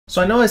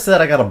So I know I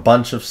said I got a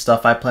bunch of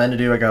stuff I plan to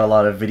do, I got a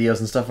lot of videos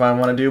and stuff I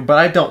want to do, but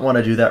I don't want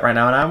to do that right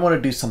now and I want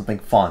to do something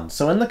fun.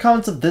 So in the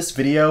comments of this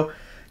video,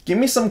 give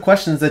me some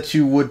questions that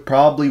you would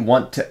probably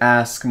want to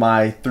ask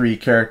my three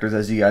characters.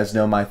 As you guys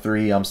know, my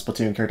three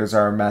Splatoon characters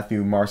are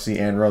Matthew, Marcy,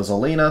 and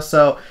Rosalina.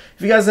 So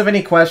if you guys have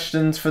any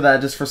questions for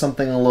that, just for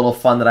something a little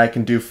fun that I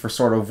can do for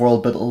sort of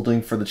world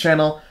building for the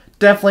channel,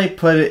 definitely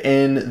put it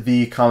in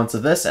the comments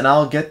of this and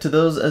I'll get to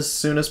those as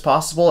soon as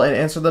possible and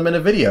answer them in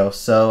a video.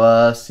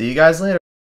 So see you guys later.